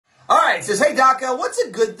It says, hey, Doc, what's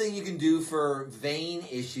a good thing you can do for vein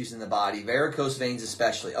issues in the body, varicose veins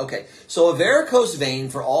especially? Okay, so a varicose vein,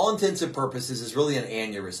 for all intents and purposes, is really an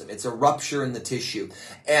aneurysm. It's a rupture in the tissue.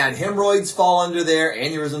 And hemorrhoids fall under there.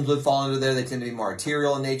 Aneurysms would fall under there. They tend to be more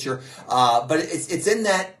arterial in nature. But it's in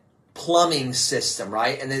that plumbing system,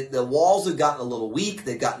 right? And the walls have gotten a little weak.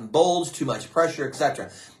 They've gotten bulged, too much pressure,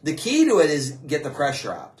 etc. The key to it is get the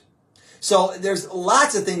pressure out. So there's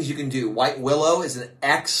lots of things you can do. White willow is an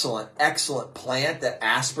excellent, excellent plant that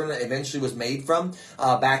aspirin eventually was made from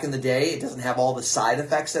back in the day. It doesn't have all the side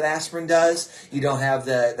effects that aspirin does. You don't have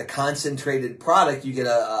the concentrated product. You get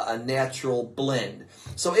a natural blend.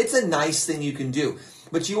 So it's a nice thing you can do.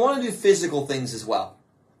 But you want to do physical things as well.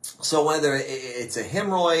 So whether it's a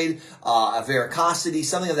hemorrhoid, a varicosity,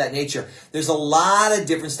 something of that nature, there's a lot of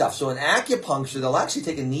different stuff. So in acupuncture, they'll actually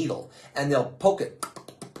take a needle and they'll poke it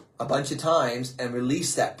a bunch of times and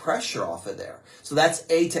release that pressure off of there. So that's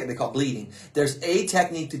a technique. They call it bleeding. There's a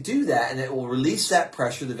technique to do that, and it will release that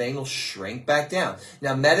pressure. The vein will shrink back down.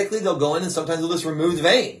 Now, medically, they'll go in and sometimes they'll just remove the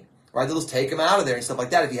vein, right? They'll just take them out of there and stuff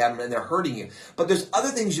like that if you have them and they're hurting you. But there's other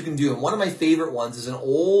things you can do, and one of my favorite ones is an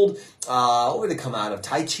old, what would it come out of?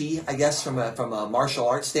 Tai Chi, I guess, from a martial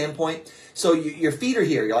arts standpoint. So your feet are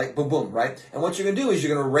here. You're like, boom, boom, right? And what you're going to do is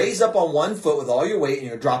you're going to raise up on one foot with all your weight, and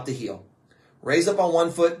you're going to drop the heel. Raise up on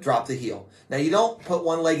one foot, drop the heel. Now, you don't put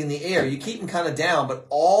one leg in the air. You keep them kind of down, but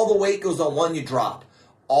all the weight goes on one, you drop.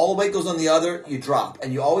 All the weight goes on the other, you drop.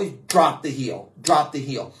 And you always drop the heel, drop the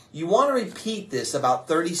heel. You want to repeat this about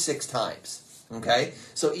 36 times, okay?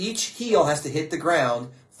 So each heel has to hit the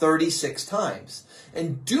ground 36 times.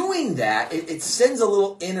 And doing that, it sends a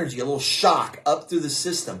little energy, a little shock up through the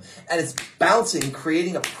system. And it's bouncing,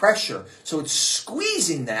 creating a pressure. So it's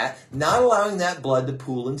squeezing that, not allowing that blood to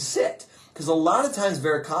pool and sit. Because a lot of times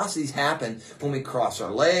varicosities happen when we cross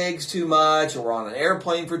our legs too much or we're on an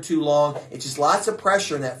airplane for too long. It's just lots of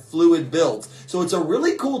pressure and that fluid builds. So it's a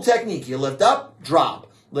really cool technique. You lift up, drop.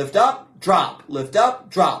 Lift up, drop. Lift up,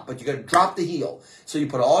 drop. But you got to drop the heel. So you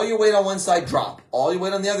put all your weight on one side, drop. All your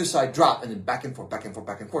weight on the other side, drop. And then back and forth, back and forth,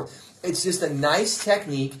 back and forth. It's just a nice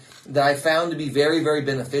technique that I found to be very, very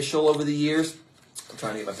beneficial over the years. I'm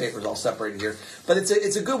trying to get my papers all separated here. But it's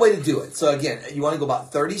a good way to do it. So again, you want to go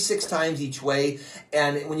about 36 times each way.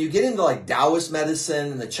 And when you get into like Taoist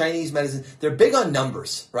medicine and the Chinese medicine, they're big on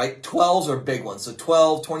numbers, right? 12s are big ones. So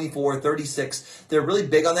 12, 24, 36, they're really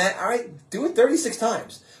big on that. All right, do it 36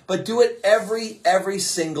 times. But do it every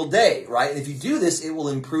single day, right? And if you do this, it will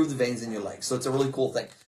improve the veins in your legs. So it's a really cool thing.